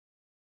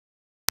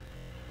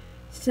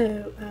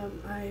So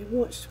I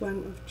watched one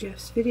of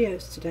Jeff's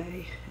videos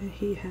today, and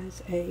he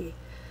has a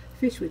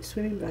fish with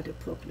swimming bladder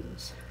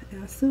problems,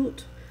 and I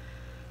thought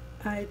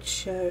I'd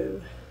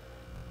show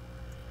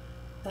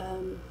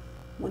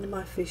one of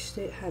my fish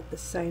that had the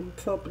same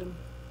problem.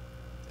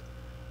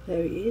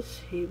 There he is.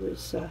 He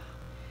was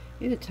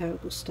in a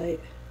terrible state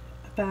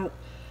about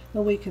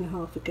a week and a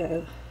half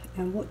ago,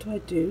 and what do I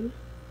do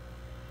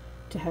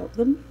to help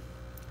them?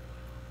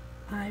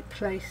 I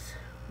place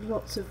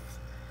lots of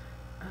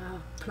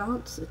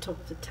plants at the top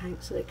of the tank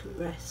so they can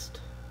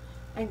rest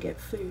and get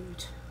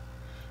food,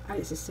 and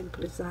it's as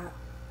simple as that.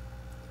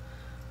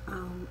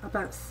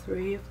 About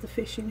 3 of the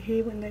fish in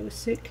here, when they were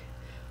sick,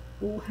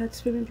 all had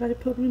swimming bladder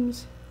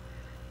problems,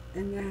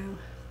 and now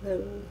they're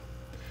all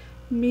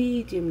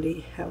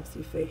mediumly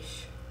healthy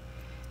fish.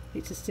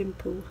 It's a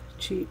simple,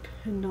 cheap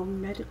and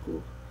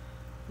non-medical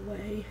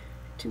way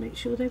to make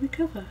sure they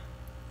recover.